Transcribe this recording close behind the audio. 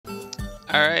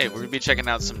Alright, we're going to be checking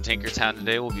out some Tinkertown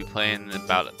today. We'll be playing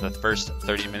about the first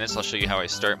 30 minutes. I'll show you how I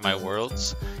start my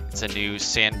worlds. It's a new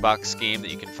sandbox game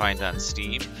that you can find on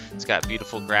Steam. It's got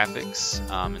beautiful graphics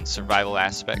and survival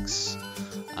aspects.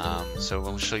 So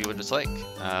we'll show you what it's like.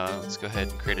 Let's go ahead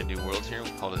and create a new world here.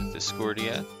 We'll call it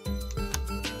Discordia.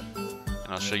 And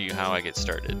I'll show you how I get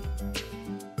started.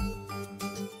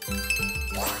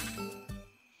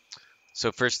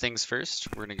 So first things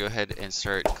first, we're going to go ahead and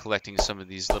start collecting some of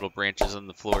these little branches on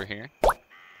the floor here.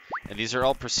 And these are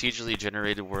all procedurally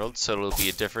generated worlds, so it'll be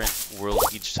a different world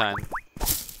each time.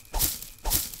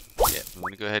 Yeah, we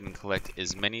want to go ahead and collect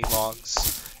as many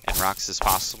logs and rocks as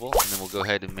possible, and then we'll go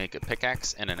ahead and make a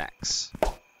pickaxe and an axe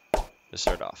to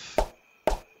start off.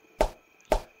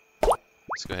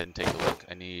 Let's go ahead and take a look.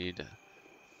 I need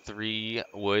 3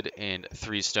 wood and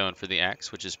 3 stone for the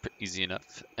axe, which is easy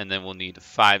enough. And then we'll need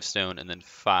 5 stone and then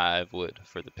 5 wood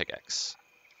for the pickaxe.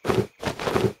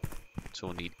 So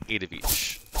we'll need 8 of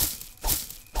each.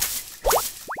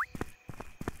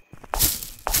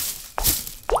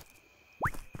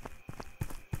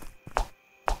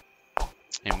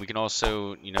 And we can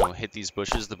also, hit these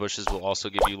bushes. The bushes will also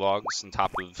give you logs on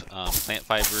top of plant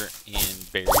fiber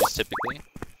and berries typically,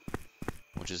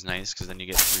 which is nice because then you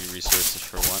get 3 resources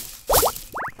for 1.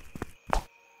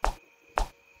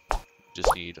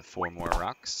 Just need 4 more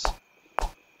rocks.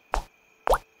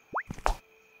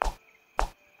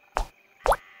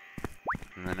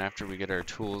 And then after we get our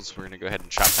tools, we're going to go ahead and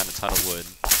chop down a ton of wood.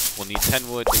 We'll need 10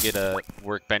 wood to get a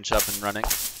workbench up and running.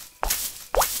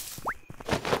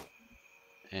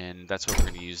 And that's what we're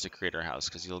going to use to create our house,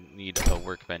 because you'll need a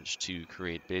workbench to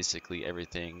create basically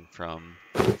everything from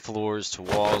floors to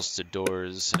walls to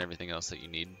doors and everything else that you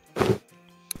need.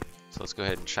 So let's go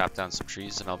ahead and chop down some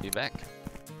trees and I'll be back.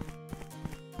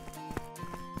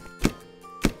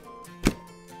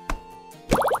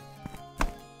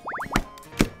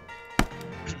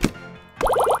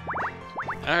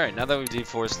 Alright, now that we've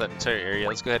deforested that entire area,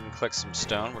 let's go ahead and collect some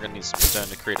stone. We're going to need some stone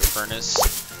to create a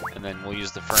furnace, and then we'll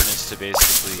use the furnace to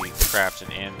basically craft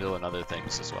an anvil and other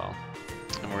things as well.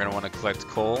 And we're going to want to collect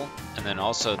coal, and then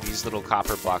also these little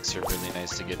copper blocks are really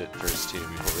nice to get at first too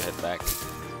before we head back.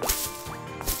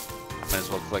 Might as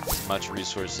well collect as much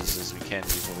resources as we can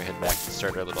before we head back and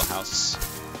start our little house.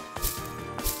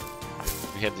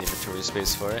 We have the inventory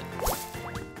space for it.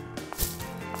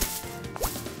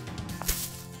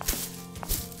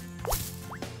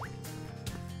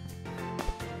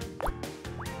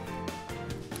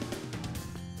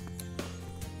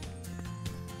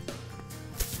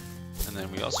 And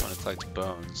then we also want to collect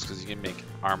bones, because you can make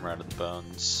armor out of the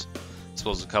bones, as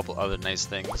well as a couple other nice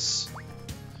things.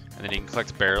 And then you can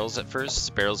collect barrels at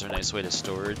first. Barrels are a nice way to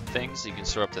store things. You can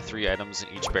store up to 3 items in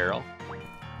each barrel.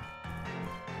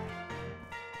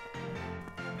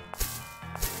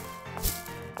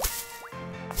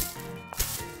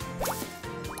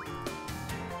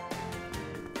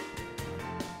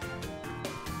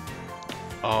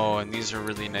 Oh, and these are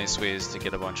really nice ways to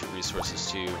get a bunch of resources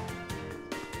too.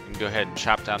 Go ahead and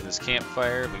chop down this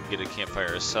campfire. We can get a campfire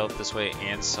ourselves this way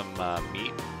and some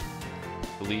meat.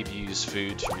 I believe you use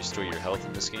food to restore your health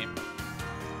in this game.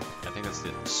 I think that's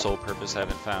the sole purpose. I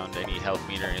haven't found any health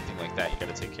meter or anything like that you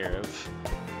gotta take care of.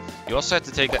 You also have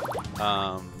to take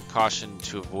caution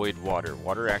to avoid water.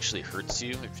 Water actually hurts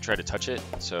you if you try to touch it,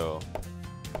 so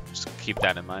just keep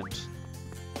that in mind.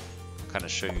 I'll kind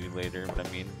of show you later what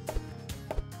I mean.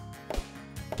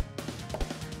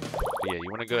 Yeah,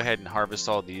 you want to go ahead and harvest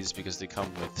all these because they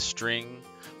come with string,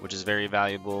 which is very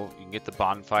valuable. You can get the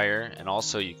bonfire, and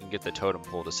also you can get the totem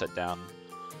pole to set down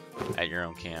at your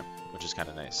own camp, which is kind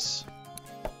of nice.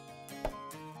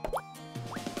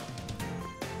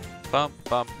 Bum,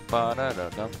 bum, ba, da, da,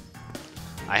 dum.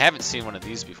 I haven't seen one of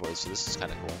these before, so this is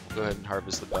kind of cool. We'll go ahead and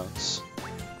harvest the bones.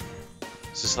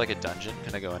 Is this like a dungeon?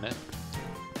 Can I go in it?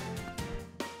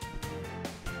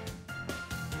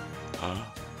 Huh?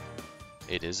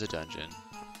 It is a dungeon.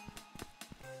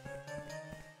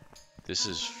 This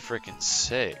is freaking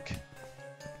sick.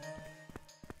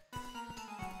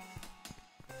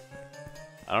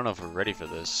 I don't know if we're ready for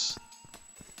this.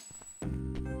 Come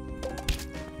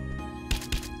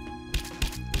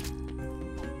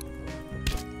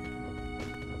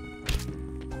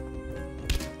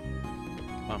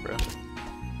on, bro.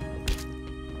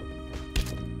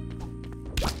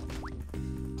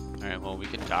 Alright, well, we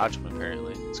can dodge them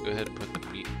apparently. Let's go ahead and put the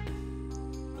meat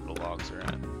where the logs are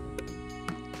at.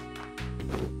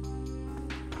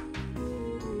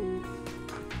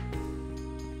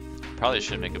 Probably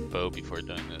should make a bow before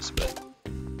doing this, but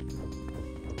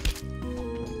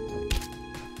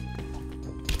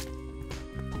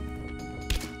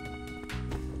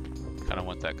kind of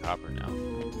want that copper now.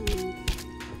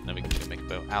 Then we can go make a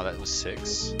bow. Ow, that was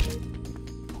 6.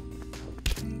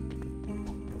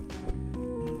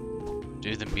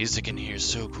 Dude, the music in here is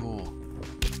so cool.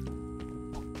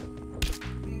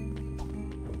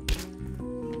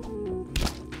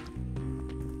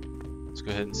 Let's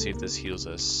go ahead and see if this heals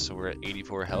us. So we're at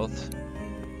 84 health.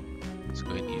 Let's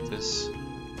go ahead and eat this.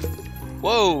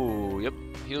 Whoa! Yep,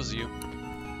 heals you.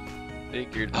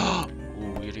 Figured.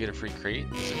 Ooh, we have to get a free crate?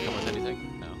 Does it come with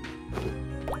anything? No.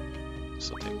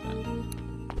 Still take that.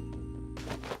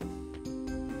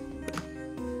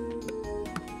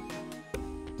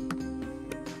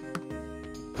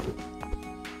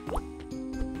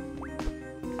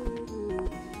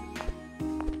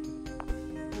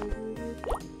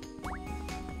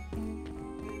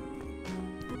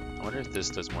 I wonder if this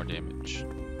does more damage.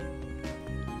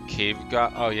 Cave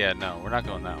got. Oh yeah, no, we're not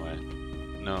going that way.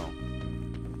 No.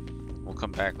 We'll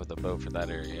come back with a bow for that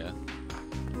area.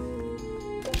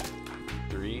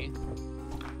 3,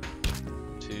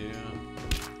 2.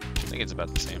 I think it's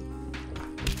about the same.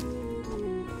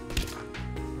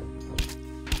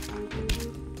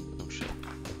 Oh shit.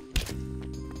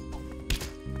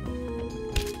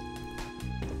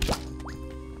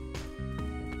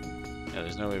 Yeah,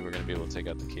 there's no way we're gonna be able to take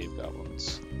out the cave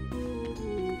goblins.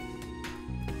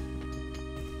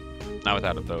 Not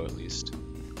without a bow, at least.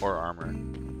 Or armor.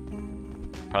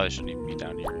 Probably shouldn't even be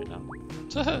down here right now.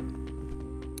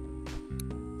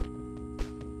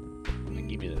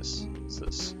 Give me this. What's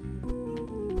this?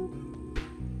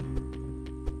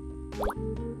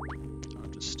 Oh,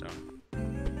 just stone.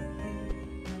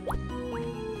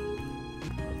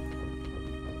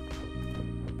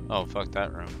 Oh, fuck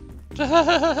that room.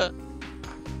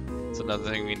 That's another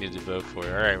thing we need to bow for.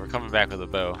 Alright, we're coming back with a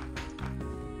bow.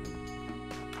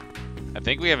 I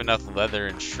think we have enough leather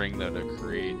and string though to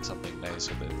create something nice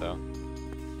with it though.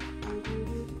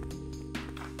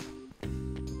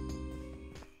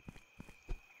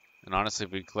 And honestly,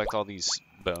 if we collect all these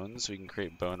bones, we can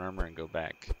create bone armor and go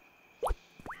back.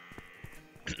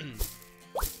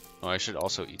 Oh, I should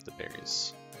also eat the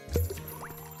berries.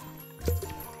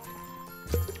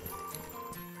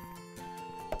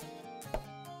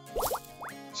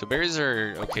 So berries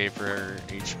are okay for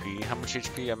HP. How much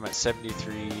HP? I'm at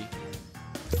 73.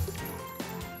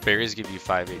 Berries give you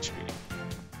 5 HP.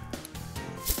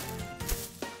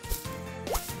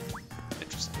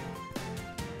 Interesting.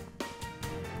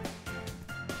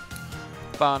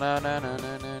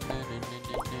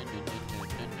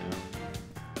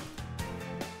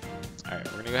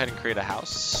 Alright, we're gonna go ahead and create a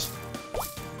house.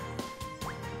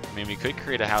 I mean, we could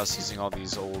create a house using all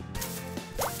these old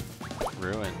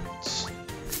ruins. I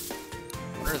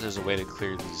wonder if there's a way to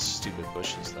clear these stupid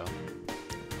bushes, though.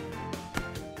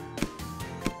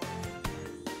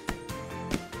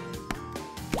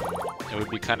 It would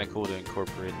be kind of cool to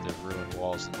incorporate the ruined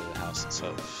walls into the house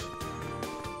itself.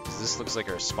 Because this looks like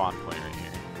our spawn point right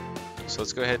here. So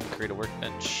let's go ahead and create a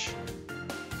workbench.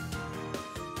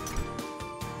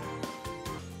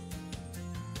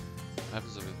 What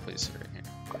happens if we place it right here?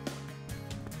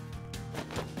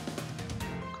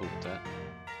 Cool with that.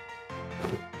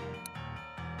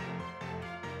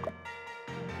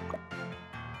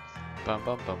 Bum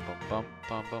bum bum bum bum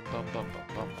bum bum bum bum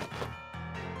bum.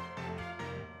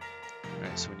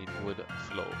 Alright, so we need wood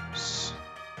floors.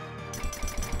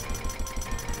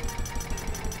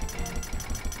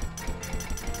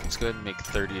 Let's go ahead and make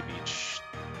 30 of each.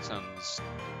 Sounds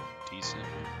decent.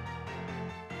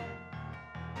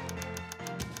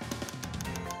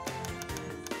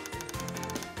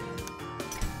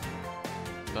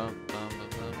 Bum, bum, bum,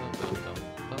 bum, bum, bum, bum,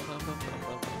 bum, bum, bum, bum,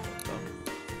 bum, bum.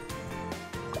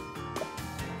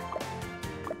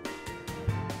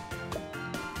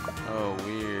 Oh,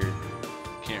 weird.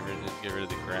 Can't get rid of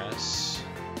the grass.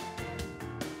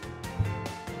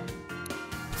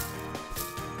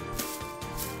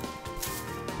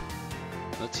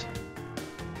 Let's.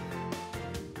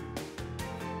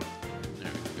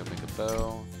 There, we can go make a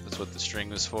bow. That's what the string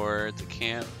was for at the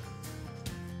camp.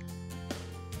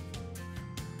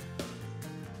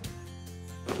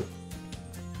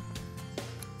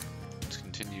 Let's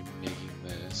continue making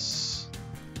this.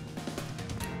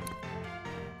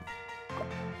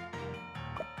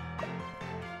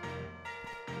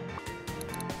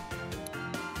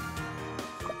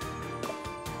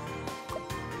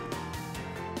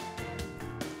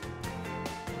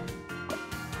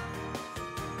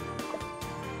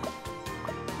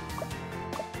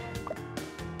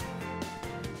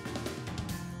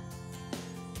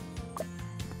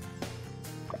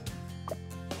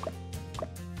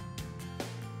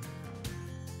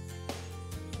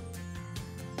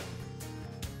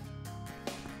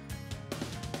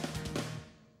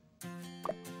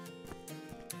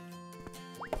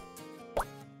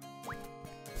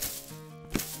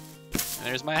 And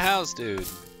there's my house, dude.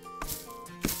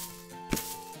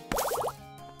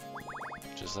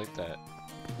 Just like that.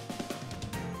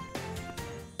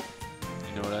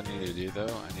 You know what I need to do though?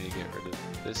 I need to get rid of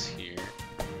this here.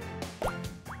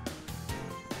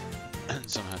 And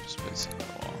somehow just place it on the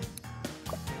wall.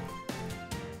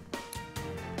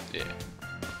 Yeah.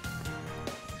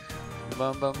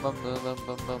 Bum bum bum bum bum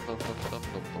bum bum bum bum bum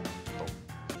bum bum.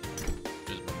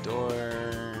 There's my door.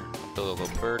 Build a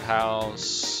little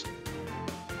birdhouse.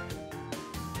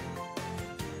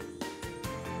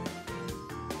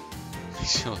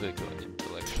 You look like an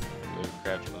intellectual. Go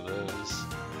craft one of those.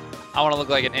 I want to look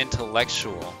like an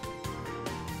intellectual.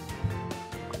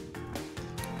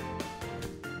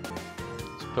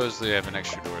 Supposedly I have an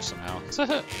extra door somehow.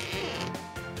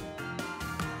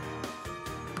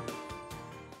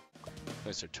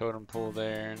 Place our totem pole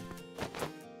there.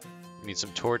 We need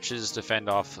some torches to fend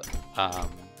off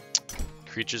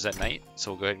creatures at night.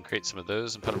 So we'll go ahead and create some of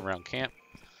those and put them around camp.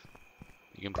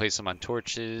 You can place them on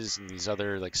torches and these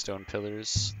other like stone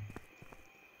pillars.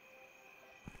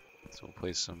 So we'll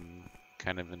place them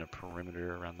kind of in a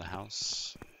perimeter around the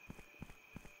house.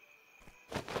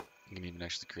 You can even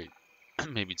actually create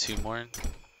maybe 2 more.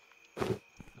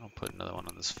 I'll put another one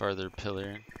on this farther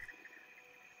pillar.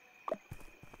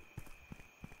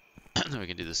 Then we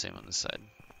can do the same on this side.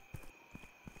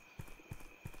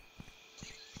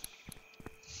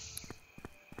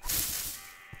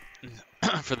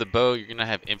 For the bow, you're going to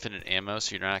have infinite ammo,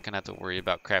 so you're not going to have to worry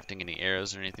about crafting any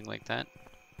arrows or anything like that.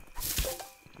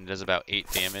 And it does about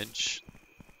 8 damage.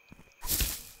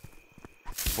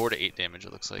 4 to 8 damage,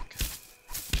 it looks like.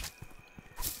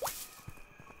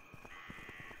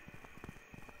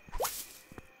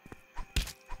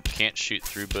 Can't shoot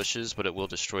through bushes, but it will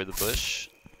destroy the bush.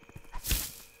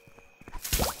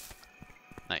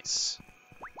 Nice.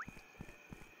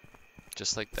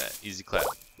 Just like that. Easy clap.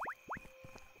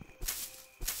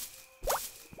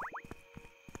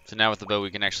 So now with the bow,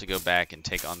 we can actually go back and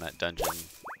take on that dungeon.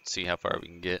 See how far we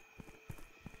can get.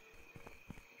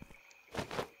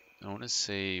 I want to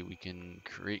say we can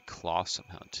create cloth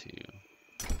somehow too.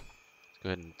 Let's go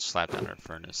ahead and slap down our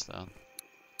furnace though.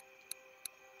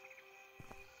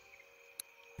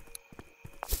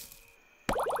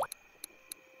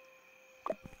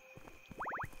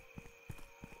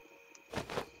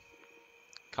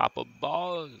 Copper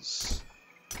bars.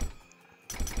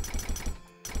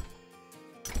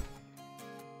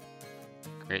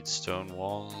 Great stone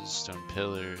walls, stone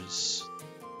pillars.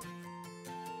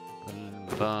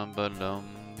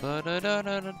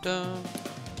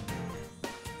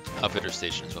 Outfitter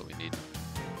station is what we need.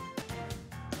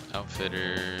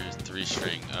 Outfitter, 3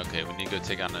 string. Okay, we need to go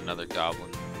take on another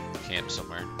goblin camp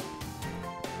somewhere.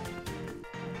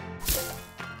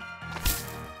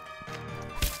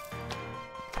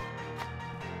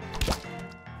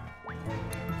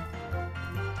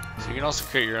 So you can also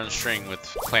create your own string with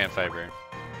plant fiber.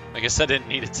 I guess I didn't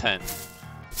need a tent.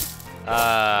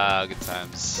 Good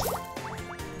times.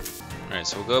 Alright,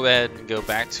 so we'll go ahead and go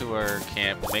back to our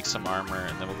camp, we'll make some armor,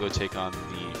 and then we'll go take on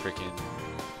the freaking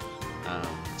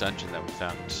dungeon that we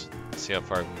found. See how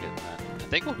far we can get in that. I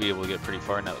think we'll be able to get pretty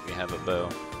far now that we have a bow.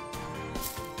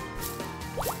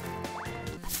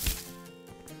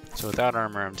 So without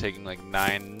armor, I'm taking like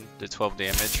 9 to 12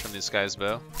 damage from this guy's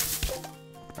bow.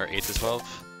 Or 8 to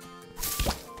 12.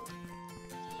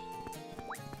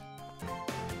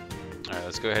 Alright,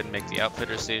 let's go ahead and make the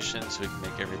outfitter station so we can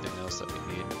make everything else that we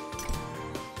need.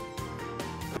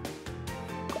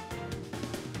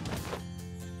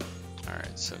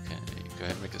 Alright, so can you go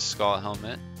ahead and make a skull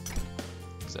helmet.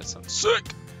 Because that sounds sick!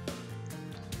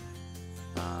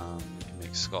 We can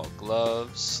make skull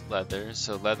gloves, leather.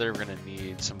 So leather, we're going to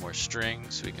need some more string,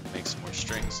 so we can make some more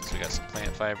string since we got some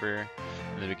plant fiber.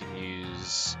 And then we can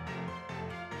use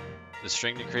the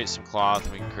string to create some cloth,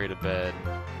 and we can create a bed.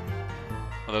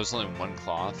 Oh, that was only 1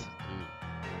 cloth.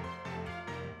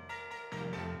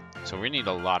 Ooh. So we need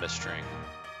a lot of string.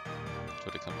 That's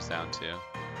what it comes down to.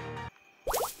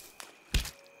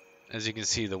 As you can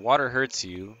see, the water hurts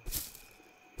you.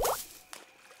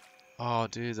 Oh,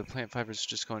 dude, the plant fiber is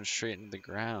just going straight into the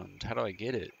ground. How do I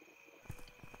get it?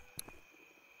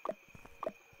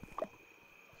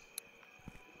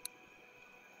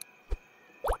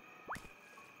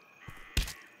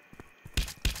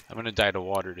 I'm gonna die to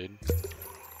water, dude.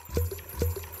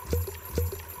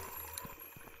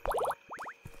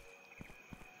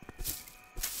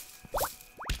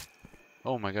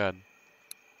 Oh my god.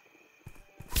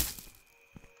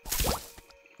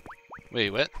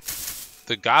 Wait, what?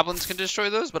 The goblins can destroy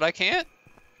those, but I can't?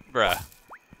 Bruh.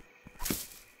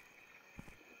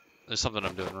 There's something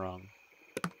I'm doing wrong.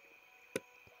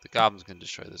 The goblins can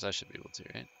destroy this. I should be able to,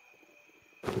 right?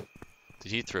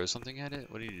 Did he throw something at it?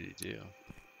 What did he do?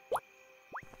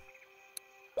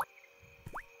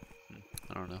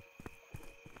 I don't know.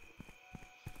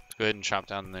 Let's go ahead and chop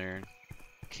down their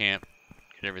camp.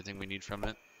 Get everything we need from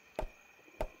it.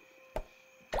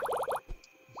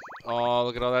 Oh,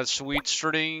 look at all that sweet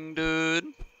string, dude.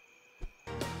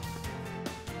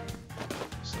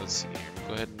 So let's see here. We'll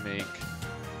go ahead and make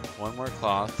one more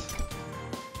cloth.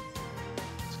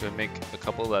 Let's go and make a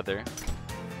couple leather.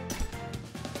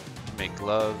 Make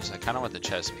gloves. I kind of want the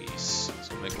chest piece.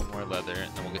 So we'll make one more leather,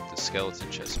 and then we'll get the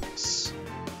skeleton chest piece.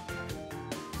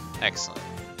 Excellent.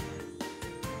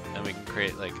 Then we can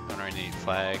create like unornate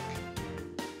flag,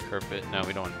 carpet. No,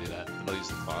 we don't want to do that. We'll use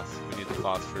the cloth. We need the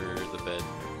cloth for the bed.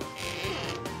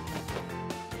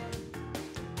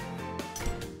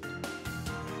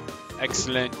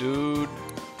 Excellent, dude.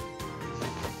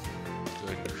 Go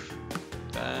ahead and do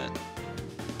that.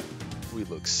 We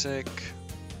look sick.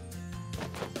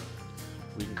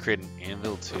 We can create an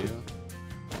anvil too. So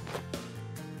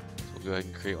we'll go ahead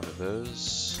and create one of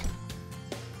those.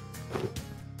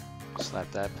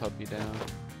 Slap that puppy down.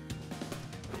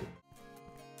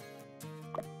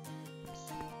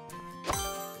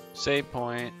 Save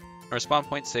point. Or spawn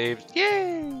point saved.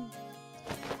 Yay!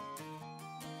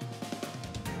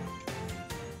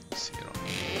 Let's see, I don't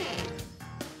need...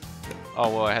 Oh,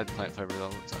 well, I had plant fibers all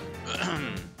the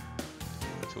time.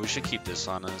 So we should keep this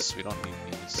on us. We don't need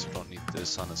these. We don't need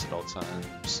this on us at all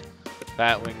times.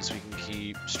 Bat wings we can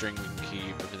keep. String we can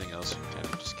keep. Everything else we can kind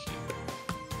of just keep.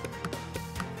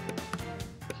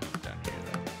 Keep it down here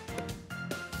though.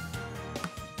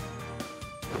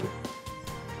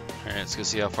 Alright, let's go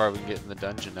see how far we can get in the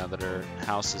dungeon now that our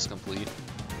house is complete.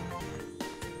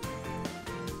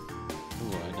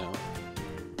 Ooh, I know.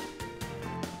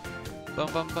 Bum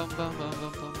bum bum bum bum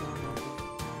bum bum bum.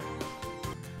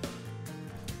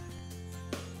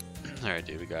 Alright,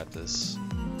 dude, we got this.